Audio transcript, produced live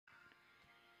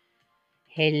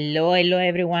Hello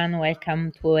everyone.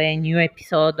 Welcome to a new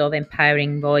episode of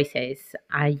Empowering Voices.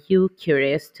 Are you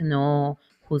curious to know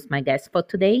who's my guest for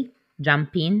today?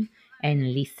 Jump in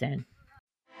and listen.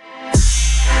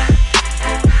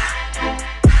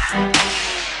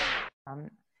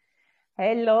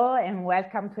 Hello and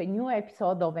welcome to a new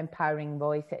episode of Empowering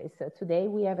Voices. Today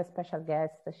we have a special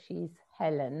guest. She's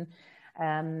Helen.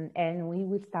 And we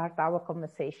will start our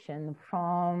conversation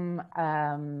from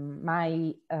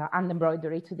my hand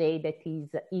embroidery today, that is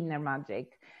Inner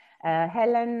Magic.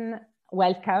 Helen,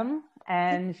 welcome,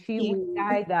 and she will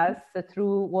guide us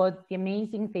through what the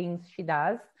amazing things she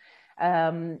does.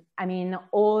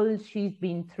 All she's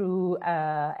been through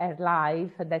her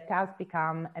life that has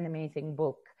become an amazing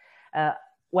book.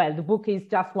 Well, the book is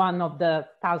just one of the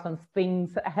thousands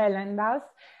things Helen does,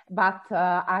 but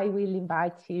I will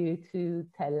invite you to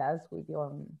tell us with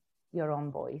your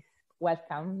own voice.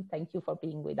 Welcome. Thank you for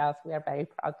being with us. We are very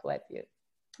proud to have you.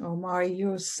 Oh, Mari,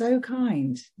 you're so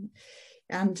kind.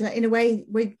 And in a way,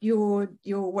 with your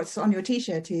what's on your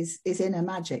T-shirt is Inner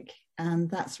Magic. And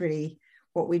that's really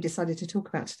what we decided to talk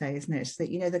about today, isn't it?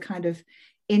 That, the kind of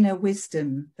inner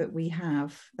wisdom that we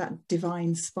have, that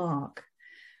divine spark,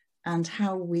 and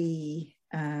how we,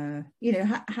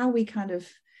 how we kind of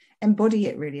embody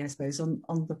it really, I suppose, on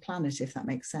the planet, if that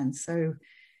makes sense. So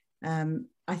I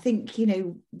think,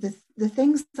 the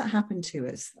things that happen to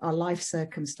us, our life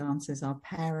circumstances, our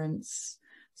parents,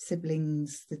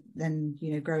 siblings, then,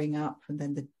 growing up, and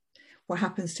then what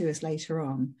happens to us later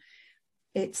on,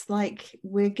 it's like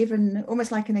we're given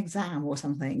almost like an exam or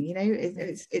something,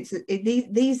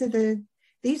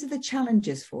 these are the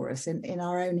challenges for us in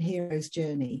our own hero's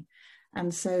journey.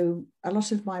 And so a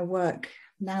lot of my work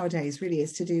nowadays really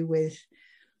is to do with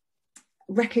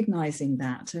recognizing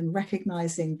that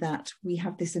we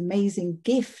have this amazing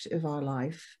gift of our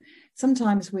life,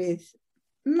 sometimes with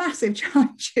massive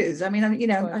challenges. I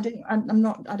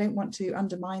don't want to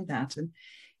undermine that. And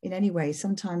in any way,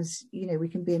 sometimes, we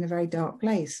can be in a very dark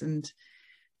place and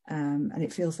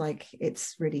it feels like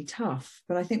it's really tough.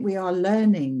 But I think we are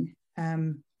learning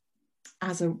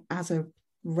as a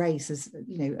race,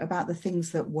 about the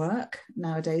things that work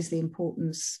nowadays, the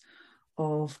importance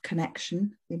of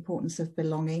connection, the importance of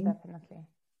belonging. Definitely.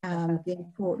 The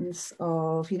importance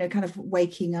of, kind of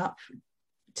waking up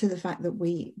to the fact that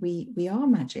we are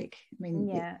magic.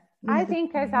 I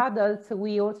think as adults,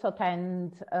 we also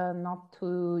tend not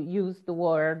to use the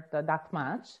word that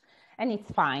much. And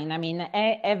it's fine.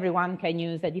 Everyone can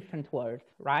use a different word,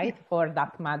 right? Yeah. For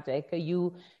that magic.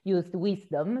 You used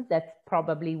wisdom. That's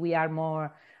probably we are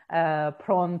more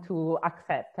prone to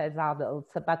accept as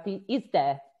adults, but it is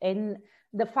there. And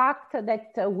the fact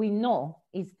that we know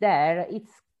is there,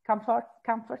 it's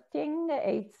comforting.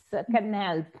 It can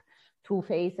help to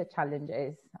face the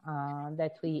challenges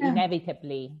that we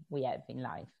inevitably we have in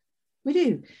life. We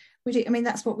do.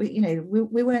 That's what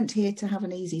we weren't here to have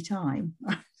an easy time.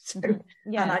 And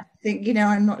I think,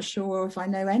 I'm not sure if I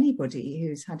know anybody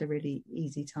who's had a really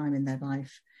easy time in their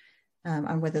life,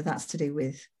 and whether that's to do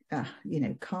with,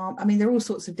 calm. There are all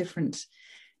sorts of different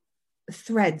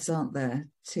threads, aren't there,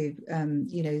 to,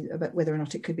 about whether or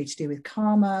not it could be to do with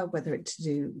karma, whether it's to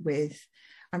do with,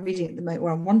 I'm reading at the moment,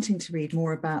 or I'm wanting to read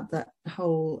more about that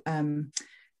whole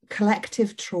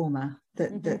collective trauma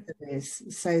that there is,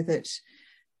 so that,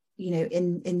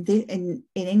 in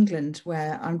England,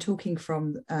 where I'm talking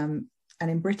from, and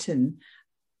in Britain,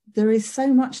 there is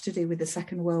so much to do with the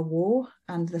Second World War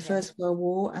and the First World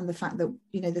War, and the fact that,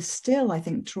 there's still, I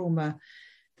think, trauma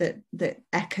that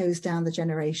echoes down the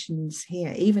generations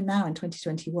here, even now in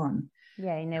 2021.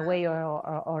 Yeah, in a way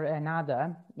or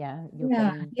another.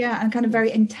 And kind of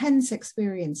very intense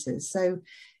experiences. So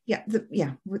there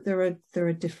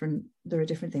are different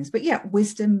things, but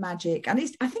wisdom, magic, and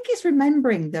I think it's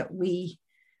remembering that we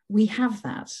have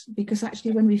that, because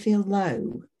actually when we feel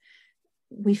low,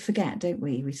 we forget, don't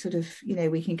we? We sort of,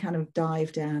 we can kind of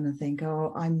dive down and think,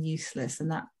 oh, I'm useless, and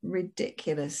that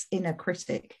ridiculous inner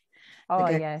critic.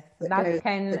 That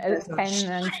can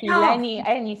kill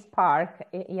any spark.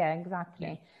 Yeah,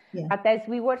 exactly. Yeah. But as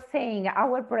we were saying,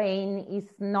 our brain is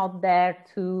not there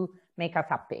to make us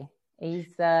happy.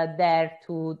 It's there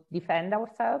to defend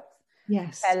ourselves,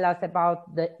 tell us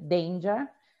about the danger,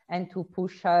 and to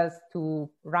push us to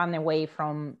run away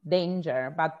from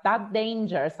danger. But that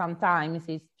danger sometimes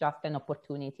is just an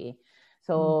opportunity.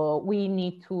 So we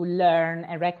need to learn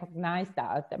and recognize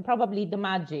that. And probably the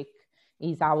magic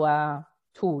is our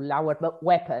tool, our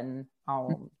weapon,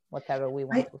 or whatever we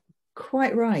want to.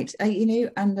 Quite right.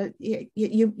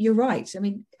 You're right.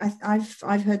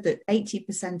 I've heard that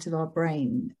 80% of our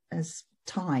brain as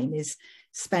time is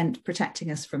spent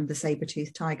protecting us from the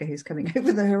saber-toothed tiger who's coming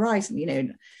over the horizon. You know,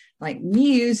 like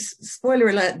news, spoiler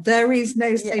alert, there is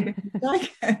no saber-toothed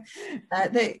tiger.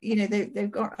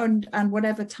 They've got, and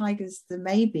whatever tigers there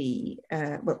may be,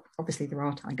 well, obviously there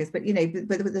are tigers, but, you know,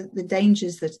 but the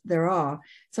dangers that there are,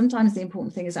 sometimes the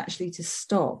important thing is actually to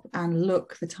stop and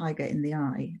look the tiger in the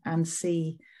eye and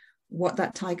see what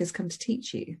that tiger's come to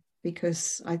teach you.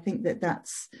 Because I think that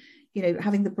that's, you know,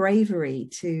 having the bravery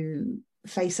to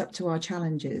face up to our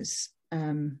challenges.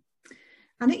 And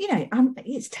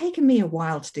it's taken me a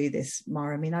while to do this,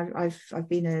 Mara. I mean, I've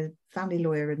been a family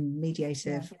lawyer and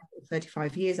mediator for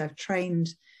 35 years. I've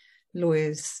trained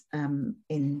lawyers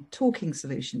in talking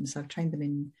solutions. I've trained them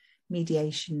in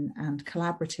mediation and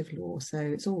collaborative law. So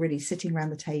it's all really sitting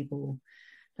around the table.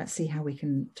 Let's see how we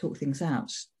can talk things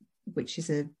out, which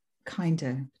is a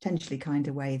potentially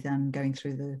kinder way than going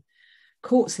through the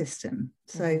court system.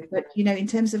 So, but, you know, in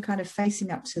terms of kind of facing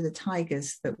up to the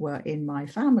tigers that were in my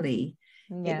family,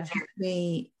 it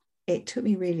took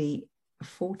me really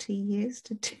 40 years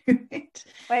to do it.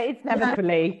 Well, it's never too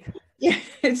late. Yeah.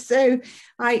 So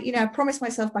I promised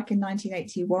myself back in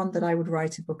 1981 that I would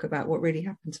write a book about what really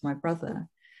happened to my brother.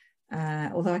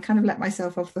 Although I kind of let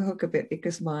myself off the hook a bit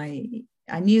because I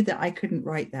knew that I couldn't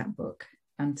write that book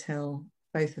until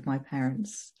both of my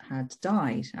parents had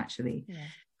died, actually. Yeah.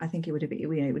 I think it would have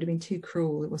been too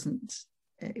cruel. It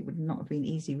would not have been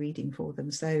easy reading for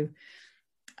them. So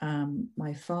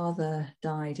my father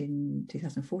died in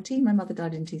 2014, my mother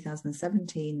died in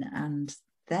 2017, and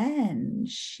then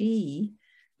she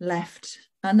left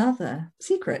another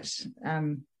secret.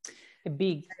 A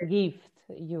big gift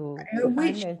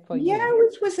which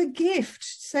was a gift.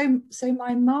 So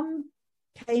my mum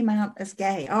came out as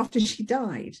gay after she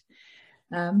died.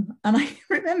 And I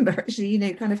remember actually, you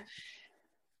know, kind of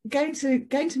going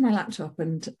to my laptop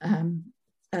and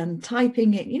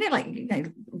typing in, you know, like, you know,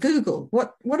 Google,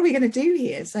 what are we going to do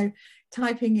here? So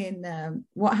typing in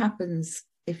what happens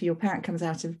if your parent comes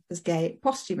out as gay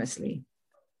posthumously.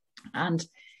 And,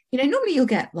 you know, normally you'll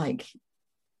get like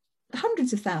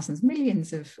hundreds of thousands,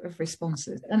 millions of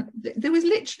responses. And there was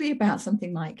literally about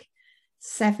something like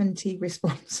 70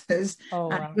 responses. Oh,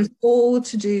 wow. And it was all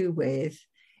to do with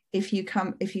if you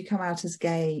come out as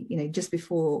gay, you know, just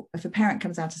before, if a parent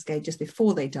comes out as gay just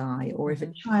before they die, or if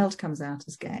a child comes out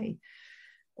as gay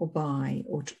or bi,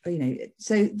 or, you know,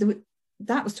 so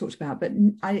that was talked about, but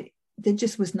there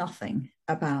just was nothing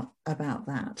about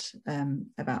that,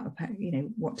 about, you know,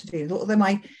 what to do. Although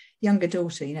my younger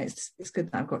daughter, you know, it's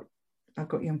good that I've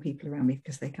got young people around me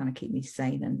because they kind of keep me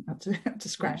sane and up to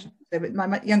scratch. So, but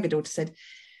my younger daughter said,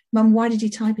 Mum, why did you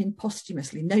type in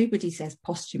posthumously? Nobody says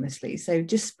posthumously, so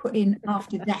just put in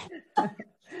after death.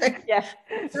 Yeah.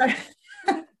 So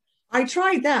I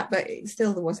tried that, but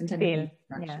there wasn't anything.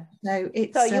 Yeah. So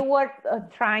you were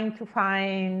trying to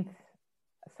find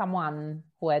someone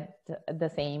who had the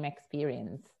same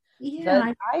experience. Yeah.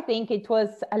 But I think it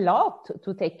was a lot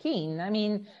to take in. I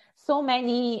mean, so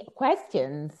many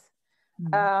questions.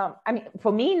 I mean,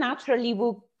 for me, naturally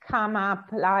would come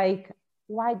up like,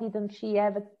 why didn't she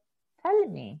ever tell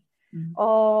me?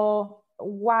 Or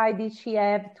why did she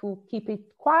have to keep it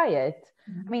quiet?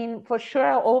 I mean, for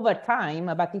sure over time,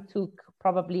 but it took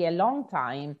probably a long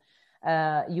time,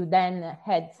 you then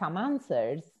had some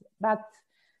answers. But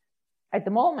at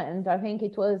the moment, I think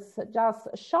it was just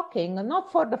shocking,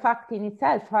 not for the fact in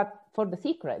itself, but for the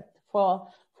secret. For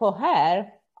her,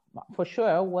 for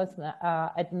sure,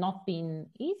 had not been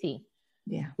easy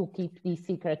to keep the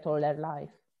secret all her life.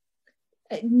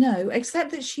 No,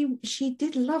 except that she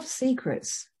did love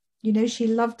secrets. You know, she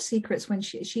loved secrets when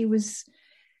she was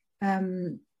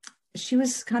kind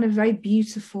of very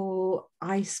beautiful,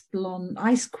 ice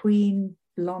queen,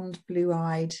 blonde,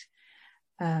 blue-eyed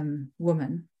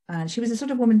woman. And she was the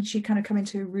sort of woman, she'd kind of come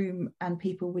into a room and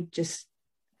people would just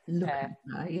look at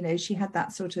her. You know, she had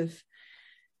that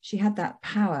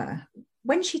power.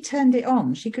 When she turned it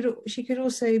on, she could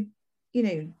also,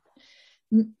 you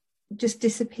know, just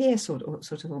disappear sort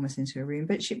of almost into a room.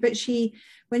 But she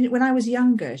when I was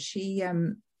younger, she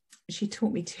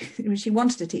taught me she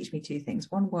wanted to teach me two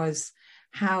things. One was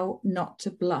how not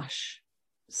to blush.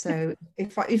 So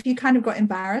if you kind of got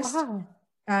embarrassed,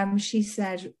 she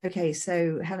said, okay,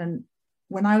 so Helen,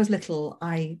 when I was little,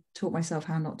 I taught myself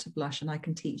how not to blush, and I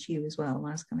can teach you as well. And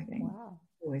I was kind of going, wow,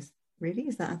 really,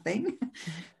 is that a thing?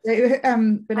 So,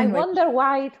 but anyway, I wonder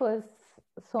why it was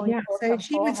so important. So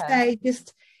she would say,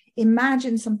 just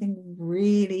imagine something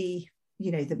really, you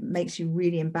know, that makes you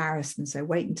really embarrassed, and so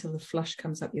wait until the flush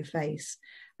comes up your face.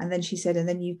 And then she said, and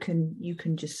then you can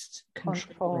just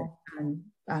control it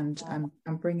and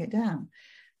bring it down.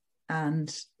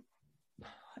 And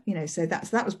you know, so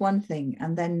that was one thing.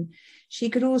 And then she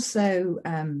could also,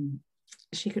 my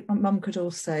mum could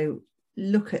also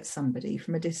look at somebody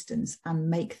from a distance and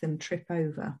make them trip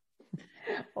over.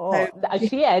 Oh, so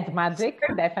she had magic,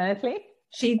 definitely.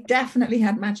 She definitely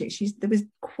had magic. There was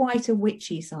quite a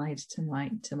witchy side to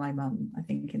my mum, I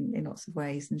think, in lots of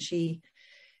ways. And she,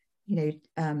 you know,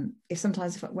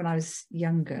 when I was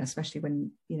younger, especially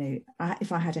when, you know,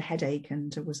 if I had a headache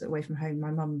and was away from home,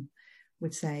 my mum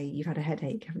would say, "You've had a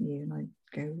headache, haven't you?" And I'd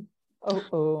go,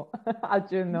 "Oh, how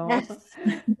do you know?" Yes.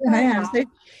 Yeah.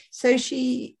 So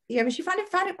she, yeah, but she found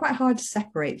it quite hard to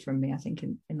separate from me, I think,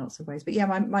 in lots of ways. But yeah,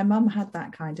 my mum had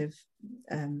that kind of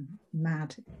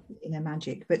mad inner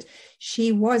magic, but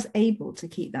she was able to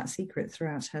keep that secret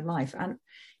throughout her life. And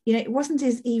you know, it wasn't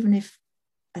as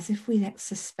if we had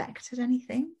suspected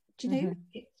anything. Do you know?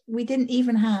 We didn't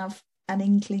even have an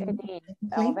inkling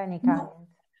of any kind.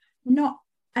 Not,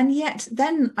 and yet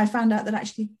then I found out that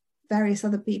actually various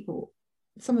other people,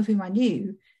 some of whom I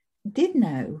knew, did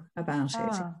know about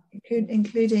it,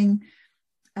 including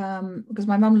because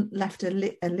my mum left a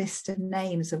list of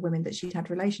names of women that she'd had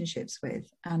relationships with,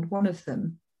 and one of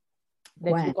them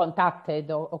that you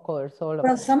contacted, of course, all of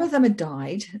them. Some of them had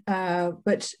died,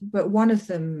 but one of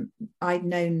them I'd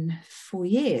known for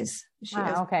years.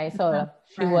 Okay, so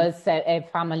she was a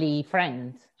family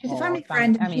friend. She's a family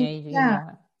friend. I mean, you know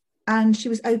her. And she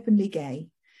was openly gay.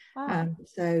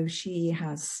 So she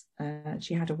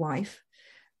had a wife,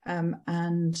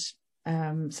 and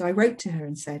so I wrote to her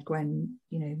and said, "Gwen,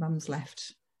 you know, Mum's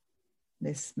left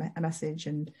a message,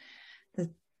 and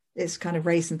it's kind of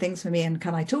raised some things for me, and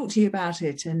can I talk to you about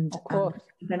it?" And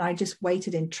then I just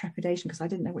waited in trepidation because I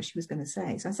didn't know what she was going to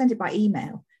say, so I sent it by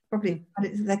email. Probably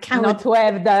the coward. Not to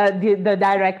have the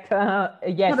direct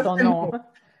yes or no.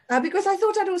 Because I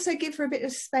thought I'd also give her a bit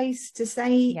of space to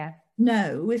say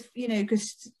no, if you know,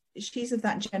 because she's of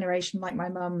that generation, like my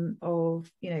mum, of,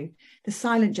 you know, the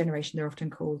silent generation, they're often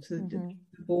called,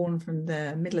 born from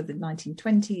the middle of the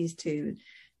 1920s to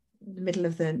the middle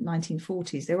of the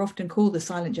 1940s. They're often called the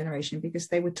silent generation because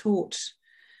they were taught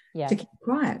to keep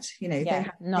quiet, you know. They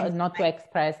had not to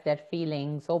express their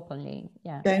feelings openly.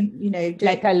 Don't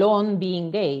let alone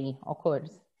being gay, of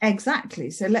course.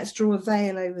 Exactly. So let's draw a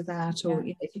veil over that, or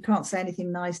you know, if you can't say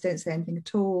anything nice, don't say anything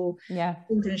at all.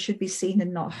 Children should be seen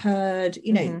and not heard.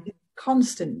 You know,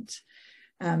 constant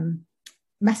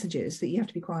messages that you have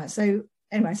to be quiet. So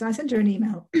anyway, so I sent her an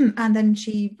email, and then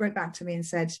she wrote back to me and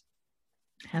said,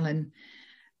 "Helen,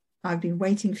 I've been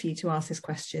waiting for you to ask this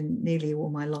question nearly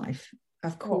all my life.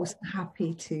 Of course,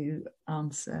 happy to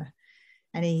answer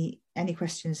any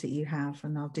questions that you have,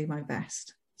 and I'll do my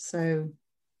best." So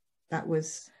that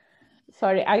was...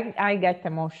 Sorry, I get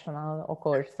emotional, of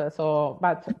course. So,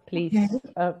 but please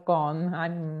go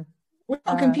on. We're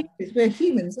not computers. We're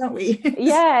humans, aren't we?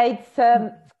 Yeah,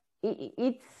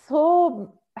 it's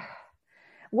so...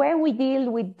 When we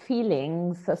deal with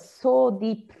feelings, so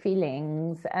deep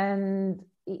feelings, and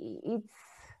it's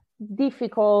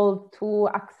difficult to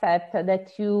accept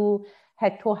that you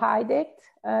had to hide it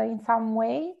in some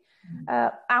way.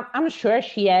 I'm sure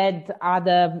she had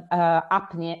other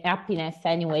happiness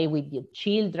anyway with the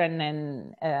children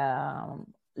and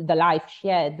the life she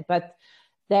had, but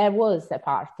there was a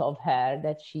part of her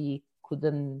that she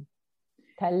couldn't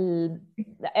tell,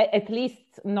 at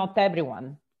least not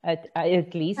everyone.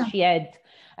 At least she had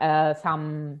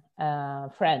some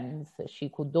friends. She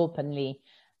could openly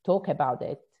talk about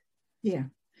it. Yeah.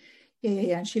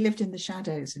 And she lived in the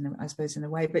shadows, I suppose, in a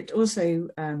way. But also,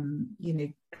 you know,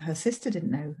 her sister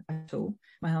didn't know at all.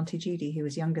 My Auntie Judy, who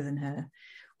was younger than her.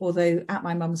 Although at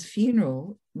my mum's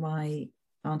funeral, my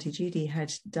Auntie Judy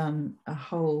had done a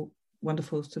whole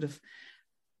wonderful sort of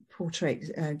portrait,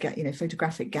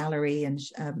 photographic gallery and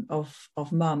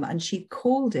of mum, and she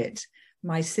called it,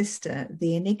 my sister,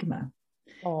 the Enigma.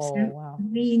 Wow.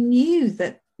 We knew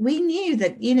that,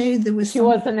 you know, there was... She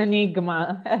was an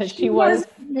enigma. She was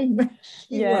an enigma.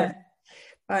 She was.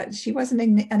 But she wasn't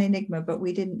an enigma, but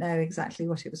we didn't know exactly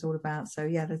what it was all about. So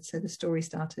so the story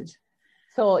started.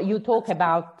 So you talk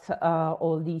about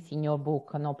all these in your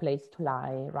book, No Place to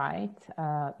Lie, right?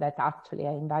 That actually,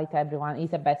 I invite everyone,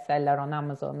 is a bestseller on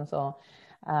Amazon. So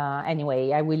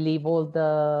anyway, I will leave all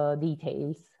the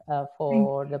details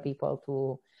for the people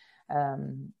to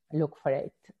look for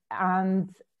it.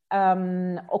 And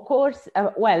of course,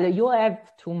 you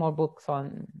have 2 more books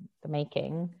on the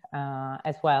making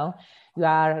as well. You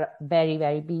are very,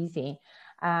 very busy.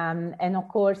 And of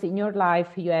course, in your life,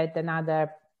 you had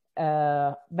another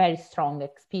very strong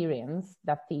experience,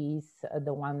 that is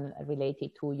the one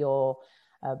related to your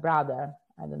brother.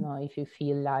 I don't know if you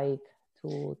feel like to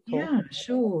talk. Yeah,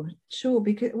 sure,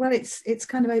 because it's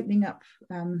kind of opening up.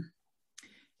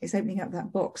 It's opening up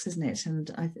that box, isn't it? And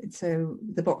so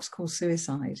the box called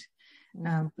suicide,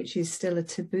 which is still a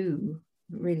taboo,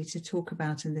 really, to talk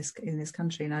about in this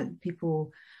country. And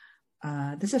people,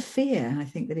 there's a fear, I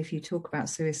think, that if you talk about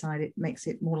suicide, it makes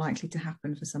it more likely to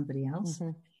happen for somebody else.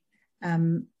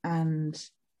 And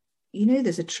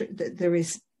there's there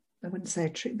is. I wouldn't say a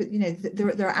true, but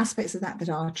there are aspects of that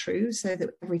are true. So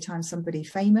that every time somebody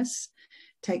famous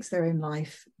takes their own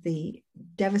life, the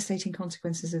devastating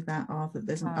consequences of that are that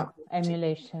there's an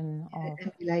emulation.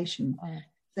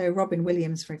 So Robin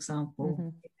Williams, for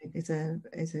example, is a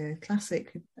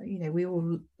classic. We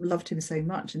all loved him so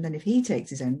much, and then if he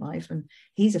takes his own life, and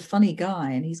he's a funny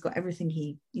guy, and he's got everything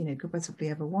he could possibly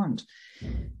ever want,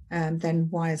 then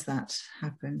why has that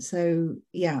happened? So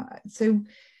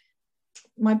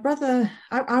my brother,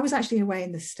 I was actually away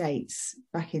in the States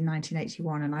back in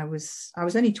 1981, and I was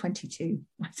only 22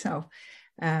 myself,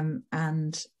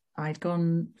 and I'd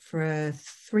gone for a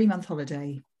 3-month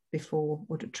holiday before,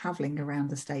 or traveling around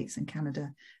the States and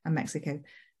Canada and Mexico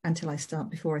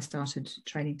before I started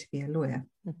training to be a lawyer.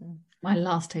 My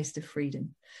last taste of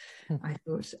freedom, I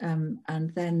thought.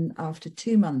 And then after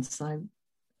 2 months, I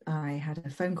had a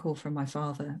phone call from my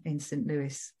father in St.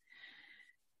 Louis.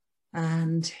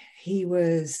 And he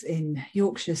was in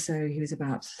Yorkshire, so he was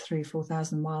about 3,000 or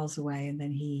 4,000 miles away. And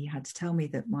then he had to tell me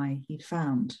that he'd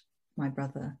found my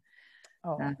brother,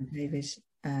 David.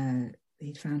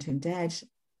 He'd found him dead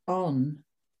on,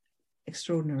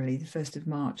 extraordinarily, the 1st of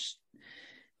March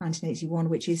 1981,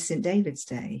 which is St. David's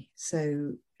Day.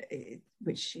 So,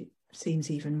 which seems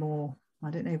even more, I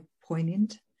don't know,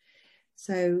 poignant.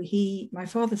 So my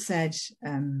father said,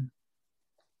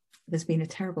 there's been a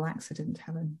terrible accident,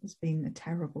 Helen. There's been a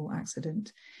terrible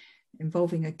accident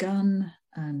involving a gun,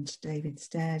 and David's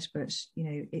dead. But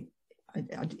you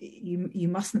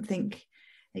mustn't think.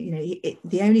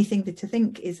 The only thing to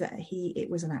think is that it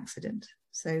was an accident.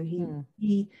 So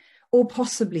he or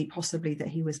possibly that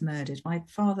he was murdered. My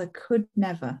father could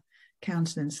never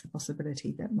countenance the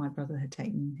possibility that my brother had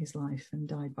taken his life and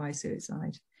died by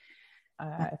suicide.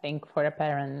 I think for a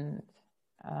parent,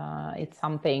 it's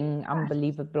something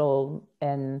unbelievable,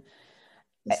 and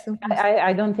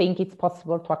I don't think it's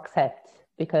possible to accept,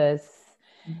 because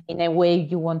in a way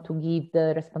you want to give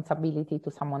the responsibility to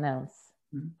someone else.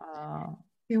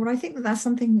 Well, I think that's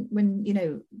something when,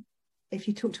 if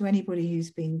you talk to anybody who's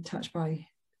been touched by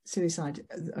suicide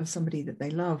of somebody that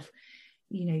they love,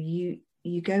 you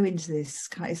go into this,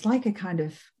 it's like a kind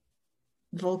of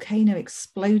volcano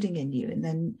exploding in you, and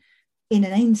then in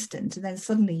an instant, and then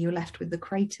suddenly you're left with the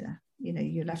crater.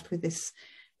 You're left with this.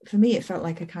 For me, it felt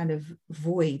like a kind of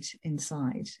void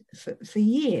inside for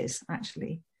years,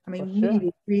 actually. I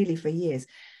mean, really for years.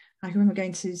 I can remember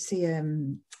going to see a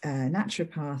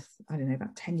naturopath, I don't know,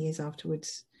 about 10 years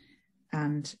afterwards.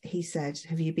 And he said,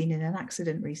 "Have you been in an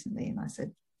accident recently?" And I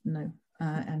said, "No."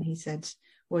 And he said,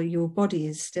 "Well, your body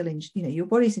is still your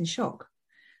body's in shock."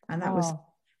 And that was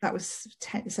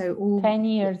 10 years afterwards. 10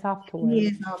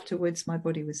 years afterwards, my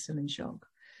body was still in shock.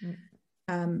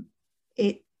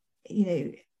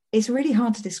 It's really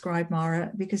hard to describe,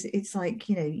 Mara, because it's like,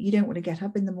 you don't want to get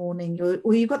up in the morning,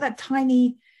 or you've got that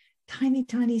tiny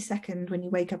second when you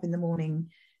wake up in the morning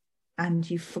and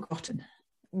you've forgotten.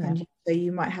 And so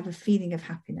you might have a feeling of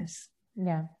happiness.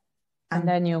 And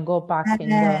then you go back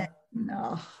and then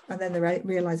the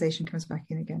realization comes back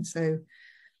in again. So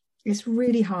it's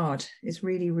really hard. It's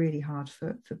really, really hard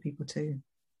for people to.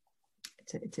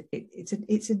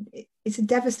 It's a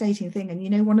devastating thing.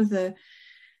 And one of the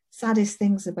saddest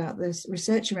things about this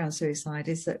research around suicide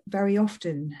is that very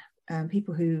often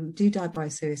people who do die by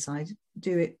suicide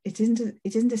do it. It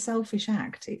isn't a selfish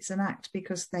act. It's an act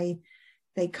because they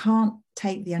can't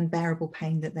take the unbearable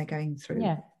pain that they're going through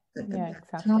at the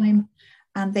time,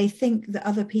 and they think that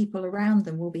other people around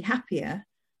them will be happier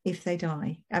if they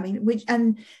die. I mean,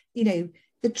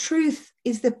 the truth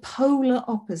is the polar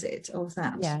opposite of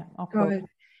that. Of course.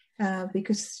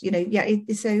 Because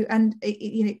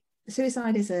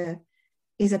suicide is a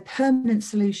permanent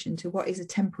solution to what is a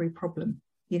temporary problem.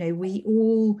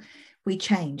 We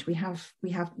change. We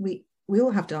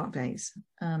all have dark days,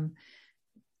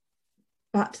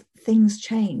 but things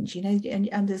change.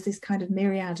 And there's this kind of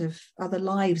myriad of other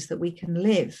lives that we can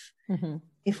live.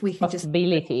 If we can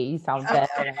possibilities out there.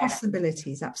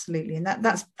 Possibilities, absolutely. And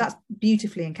that's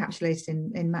beautifully encapsulated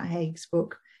in Matt Haig's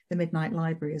book, The Midnight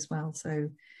Library, as well. So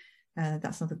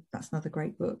that's another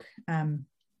great book. Anyway,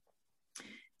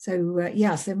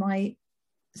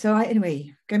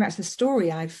 going back to the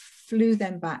story, I flew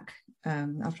them back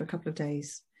after a couple of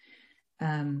days.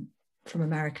 from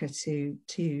America to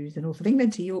the north of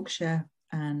England, to Yorkshire,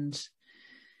 and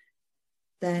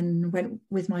then went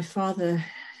with my father.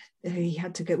 We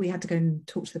had to go and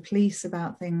talk to the police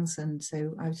about things, and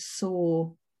so I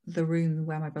saw the room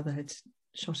where my brother had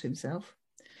shot himself,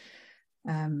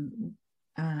 and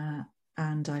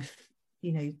I've,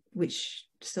 which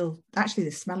still, actually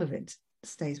the smell of it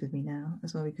stays with me now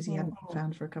as well, because he hadn't been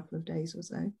found for a couple of days or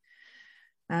so.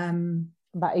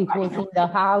 But it was in the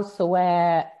house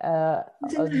where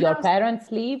your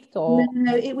parents lived, or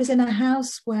no? It was in a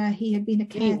house where he had been a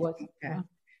caretaker.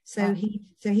 So he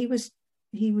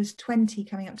was 20,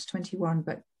 coming up to 21.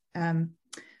 But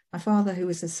my father, who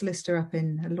was a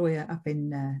lawyer up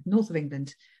in north of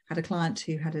England, had a client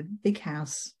who had a big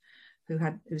house, who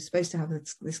was supposed to have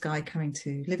this guy coming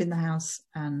to live in the house,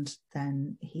 and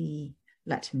then he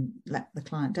let the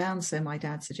client down. So my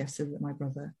dad suggested that my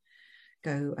brother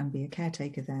go and be a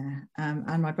caretaker there.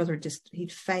 And my brother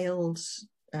he'd failed,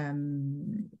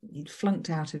 he'd flunked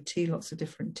out of two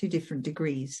different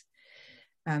degrees.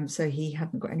 So he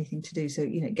hadn't got anything to do. So,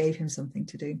 it gave him something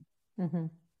to do. Mm-hmm.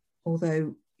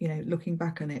 Although, looking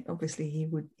back on it, obviously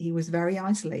he was very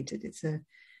isolated. It's a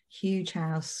huge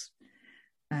house.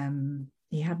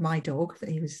 He had my dog that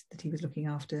he was looking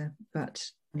after, but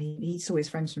he saw his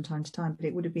friends from time to time, but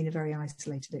it would have been a very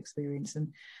isolated experience.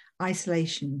 And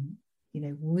isolation,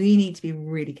 we need to be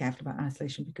really careful about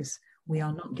isolation, because we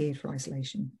are not geared for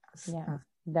isolation.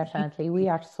 Definitely. We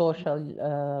are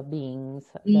social beings.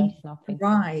 We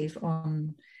thrive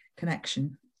on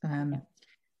connection.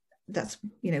 That's,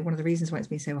 one of the reasons why it's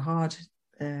been so hard,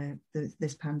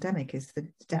 this pandemic, is the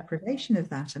deprivation of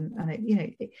that.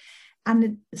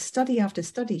 And study after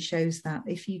study shows that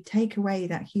if you take away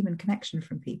that human connection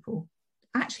from people,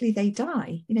 actually they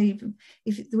die.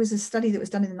 If there was a study that was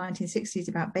done in the 1960s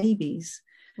about babies,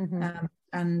 mm-hmm.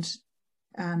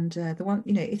 And the one,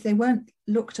 if they weren't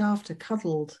looked after,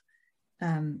 cuddled,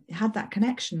 had that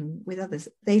connection with others,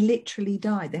 they literally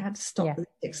died. They had to stop the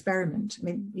experiment. I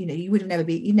mean, you'd never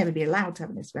be allowed to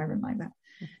have an experiment like that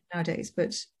nowadays.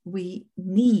 But we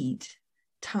need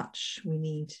touch. We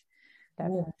need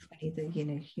warmth. We need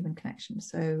the human connection.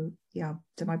 So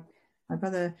so my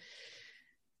brother.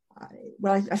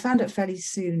 I found out fairly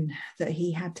soon that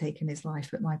he had taken his life,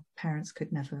 but my parents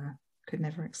could never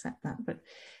accept that. But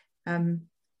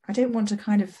I don't want to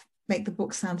kind of make the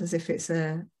book sound as if it's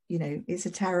it's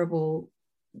a terrible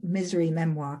misery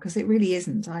memoir, because it really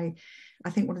isn't. I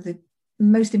think one of the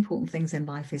most important things in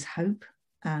life is hope,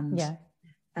 and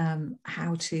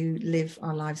how to live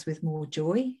our lives with more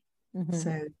joy. Mm-hmm.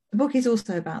 So the book is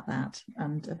also about that,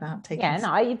 and about taking.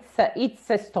 It's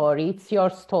a story. It's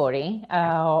your story.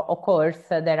 Of course,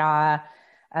 there are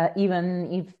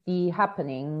even if the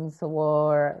happenings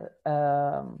were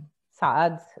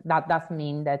sad, that doesn't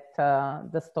mean that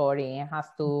the story has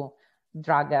to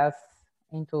drag us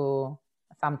into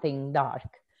something dark.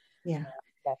 Yeah,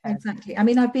 exactly. I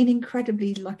mean, I've been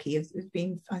incredibly lucky. I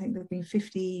think there've been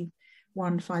 51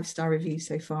 5-star reviews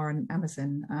so far on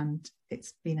Amazon, and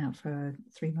it's been out for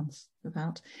 3 months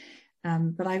about.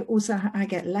 But I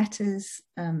get letters.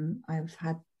 I've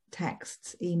had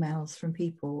texts, emails from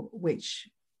people which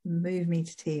move me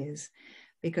to tears,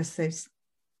 because those.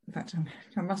 In fact,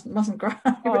 I mustn't cry.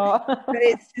 But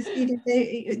it's just,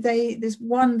 there's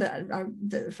one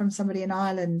that from somebody in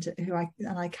Ireland who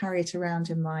I carry it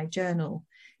around in my journal,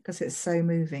 because it's so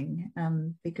moving.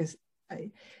 But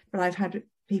I've had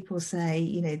people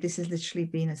say, this has literally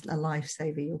been a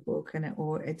lifesaver, your book,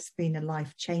 or it's been a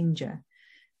life changer.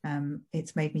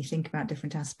 It's made me think about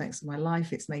different aspects of my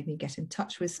life. It's made me get in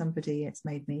touch with somebody. It's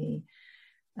made me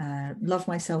love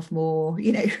myself more,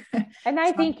 And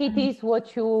I think it is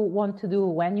what you want to do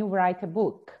when you write a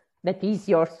book that is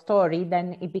your story.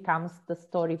 Then it becomes the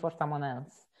story for someone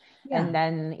else, and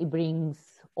then it brings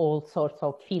all sorts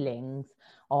of feelings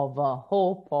of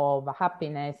hope, of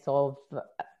happiness, of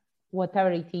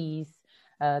whatever it is,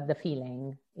 the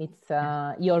feeling. It's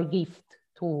your gift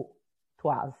to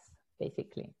us,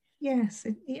 basically. Yes.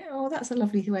 That's a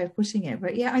lovely way of putting it.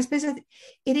 But I suppose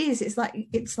it is.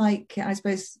 It's like I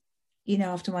suppose,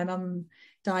 after my mum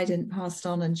died and passed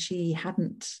on, and she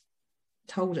hadn't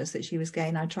told us that she was gay,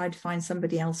 and I tried to find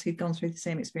somebody else who'd gone through the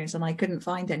same experience, and I couldn't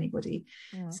find anybody.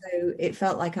 So it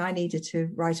felt like I needed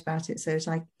to write about it. So it's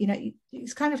like,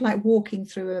 it's kind of like walking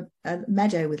through a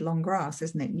meadow with long grass,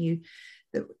 isn't it?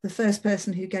 The first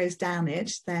person who goes down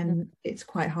it, then it's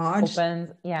quite hard.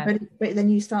 Opens, but then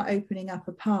you start opening up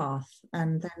a path,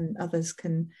 and then others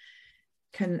can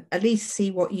at least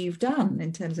see what you've done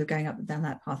in terms of going up and down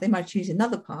that path. They might choose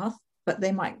another path, but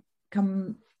they might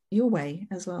come your way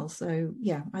as well. So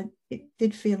it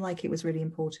did feel like it was really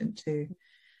important to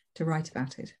to write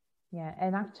about it. Yeah,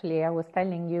 and actually I was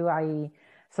telling you, I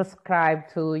subscribe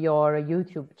to your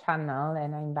YouTube channel,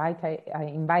 and I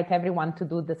invite everyone to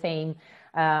do the same.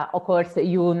 Of course,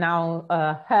 you now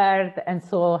heard and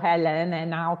saw Helen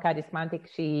and how charismatic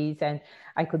she is, and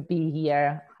I could be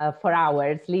here for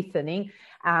hours listening.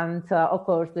 And of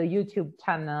course, the YouTube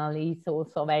channel is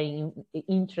also very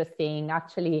interesting.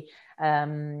 Actually,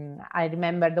 I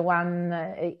remember the one,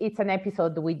 it's an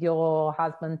episode with your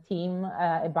husband, Tim,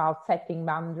 about setting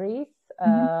boundaries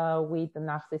with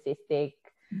narcissistic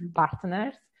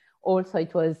partners. Also,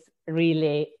 it was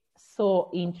really so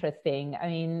interesting. I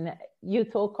mean, you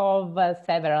talk of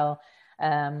several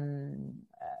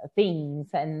things,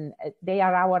 and they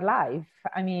are our life.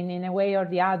 I mean, in a way or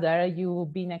the other,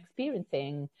 you've been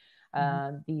experiencing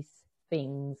these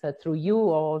things through you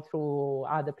or through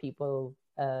other people,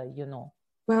 you know.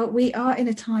 Well, we are in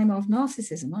a time of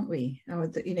narcissism, aren't we?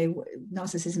 You know,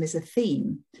 narcissism is a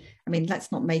theme. I mean, let's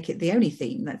not make it the only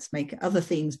theme. Let's make other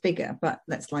themes bigger, but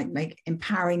let's make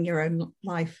empowering your own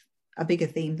life a bigger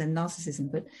theme than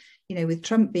narcissism. But, you know, with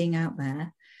Trump being out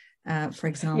there, for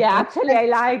example. Yeah, actually, I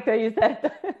like that you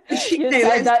said,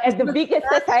 the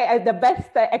best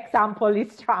example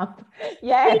is Trump.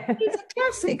 Yeah, it's a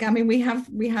classic. I mean, we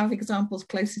have examples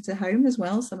closer to home as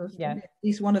well. Some of at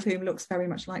least one of whom looks very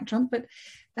much like Trump. But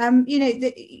you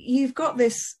know, you've got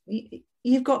this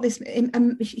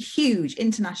huge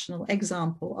international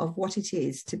example of what it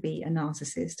is to be a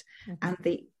narcissist and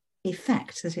the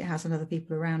effect that it has on other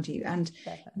people around you. And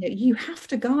you know, you have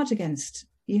to guard against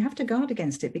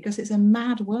it because it's a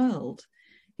mad world.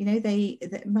 You know, the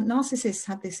narcissists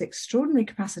have this extraordinary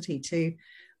capacity to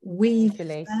weave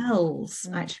spells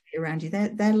actually around you.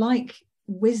 They're like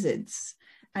wizards,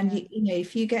 and you know,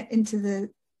 if you get into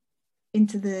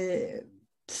the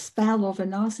spell of a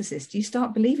narcissist, you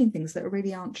start believing things that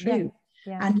really aren't true.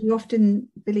 And you often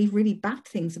believe really bad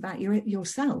things about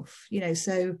yourself, you know.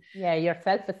 So your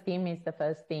self-esteem is the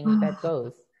first thing that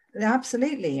goes.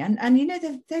 Absolutely. And you know,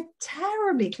 they're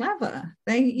terribly clever.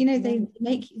 They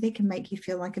can make you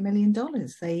feel like $1 million.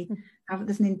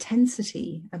 There's an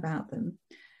intensity about them.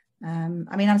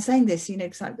 I mean, I'm saying this, you know,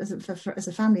 because as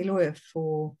a family lawyer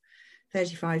for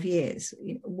 35 years,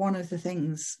 one of the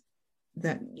things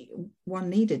that one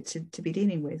needed to be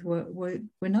dealing with were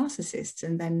narcissists,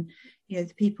 and then, you know,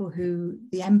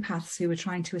 the empaths who were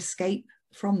trying to escape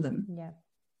from them.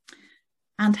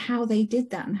 And how they did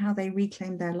that and how they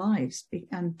reclaimed their lives.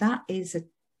 And that it's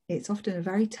often a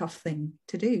very tough thing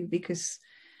to do, because,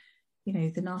 you know,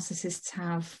 the narcissists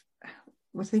have,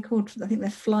 what are they called? I think they're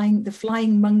the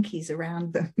flying monkeys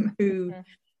around them who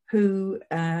you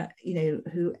know,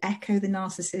 who echo the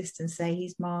narcissist and say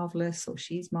he's marvelous or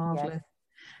she's marvelous.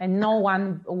 And no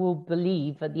one will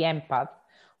believe the empath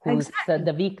who's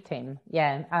the victim.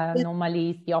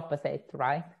 Normally it's the opposite,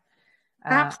 right?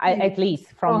 At least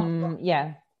from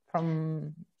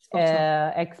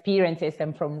experiences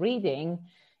and from reading,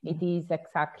 it is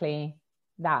exactly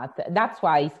that. That's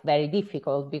why it's very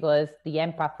difficult, because the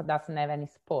empath doesn't have any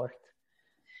support,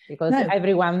 because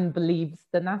everyone believes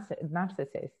the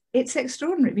narcissist. It's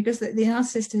extraordinary, because the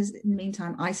narcissist has, in the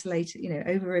meantime, isolated, you know,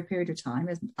 over a period of time,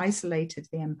 has isolated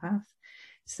the empath.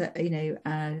 So, you know,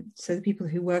 so the people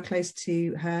who were close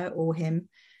to her or him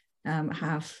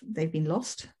they've been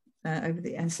lost.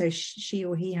 And so she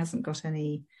or he hasn't got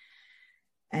any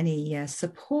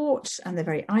support, and they're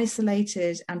very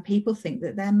isolated, and people think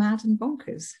that they're mad and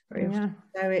bonkers very often.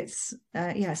 So it's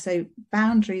so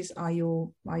boundaries are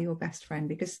your best friend,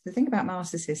 because the thing about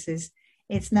narcissists is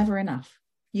it's never enough.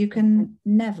 You can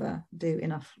never do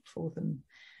enough for them,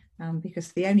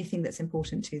 because the only thing that's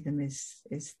important to them is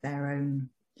their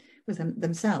own,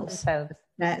 themselves.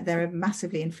 They're a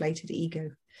massively inflated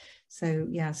ego. So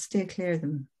steer clear of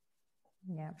them.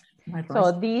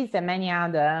 So these and many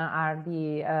other are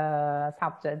the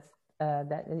subjects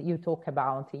that you talk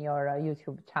about in your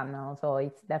YouTube channel. So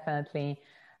it's definitely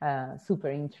super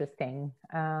interesting.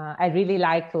 I really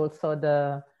liked also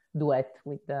the duet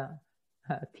with the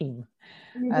team,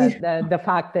 the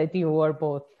fact that you were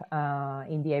both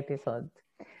in the episode.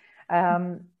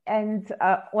 Well,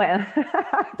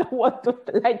 I don't want to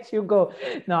let you go.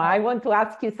 No, I want to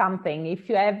ask you something. If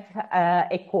you have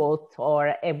a quote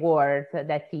or a word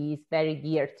that is very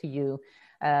dear to you,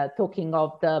 talking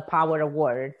of the power of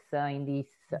words in the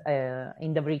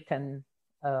written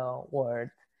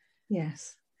word.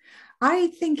 Yes, I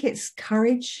think it's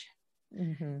courage.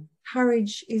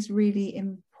 Courage is really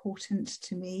important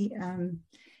to me.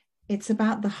 It's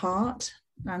about the heart,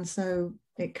 and so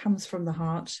it comes from the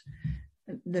heart.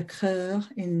 Le cœur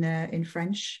in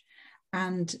French,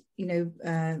 and you know,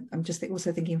 I'm just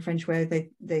also thinking in French where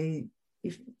they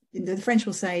the French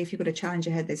will say, if you've got a challenge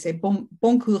ahead, they say bon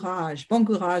courage,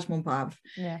 mon brave.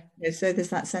 Yeah. So there's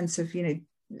that sense of,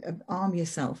 arm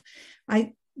yourself.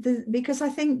 Because I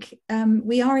think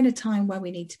we are in a time where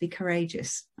we need to be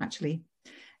courageous. Actually,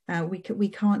 we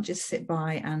can't just sit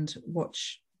by and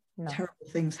watch terrible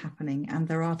things happening, and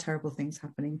there are terrible things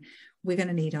happening. We're going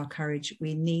to need our courage.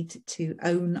 We need to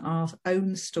own our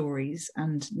own stories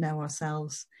and know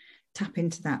ourselves, tap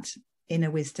into that inner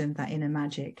wisdom, that inner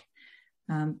magic,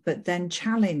 but then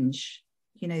challenge,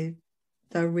 the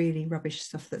really rubbish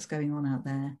stuff that's going on out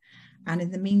there. And in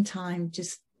the meantime,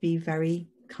 just be very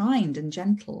kind and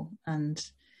gentle and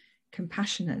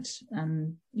compassionate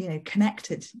and,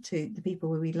 connected to the people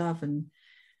we love, and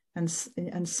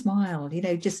smile,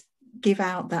 just give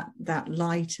out that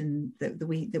light and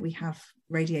that we have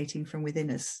radiating from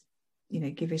within us,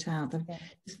 give it out. I've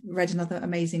read another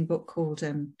amazing book called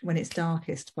When It's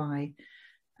Darkest by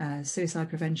suicide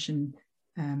prevention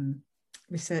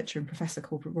researcher and professor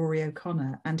called Rory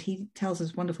O'Connor, and he tells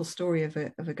us a wonderful story of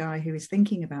a guy who is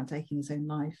thinking about taking his own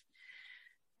life,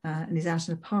 and he's out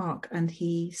in a park, and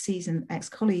he sees an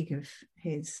ex-colleague of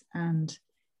his, and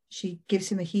she gives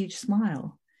him a huge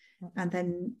smile, and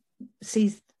then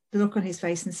sees the look on his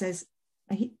face and says,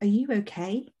 are you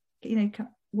okay?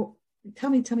 Tell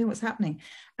me what's happening.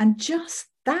 And just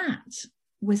that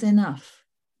was enough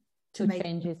to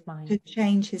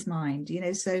change his mind.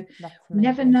 So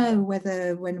never know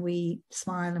whether when we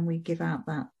smile and we give out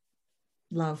that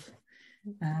love,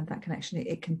 that connection,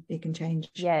 it can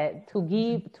change. To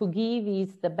give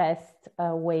is the best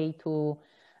way to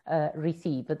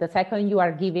receive. The second you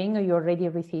are giving, you already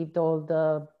received all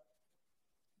the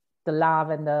love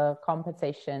and the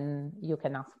compensation you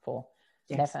can ask for.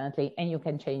 Definitely. And you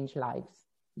can change lives.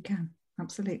 You can,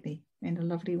 absolutely, in a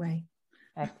lovely way.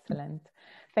 Excellent.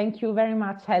 Thank you very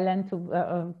much, Helen,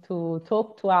 to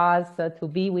talk to us, to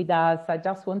be with us. I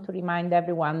just want to remind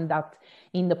everyone that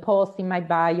in the post, in my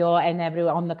bio, and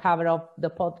on the cover of the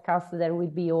podcast, there will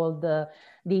be all the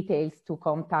details to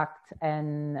contact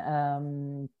and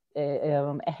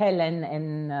Helen,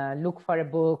 and look for a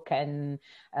book and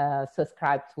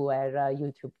subscribe to her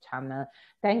YouTube channel.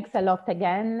 Thanks a lot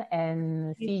again,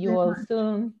 and see you all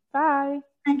soon. Bye.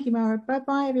 Thank you, Mara.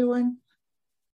 Bye-bye, everyone.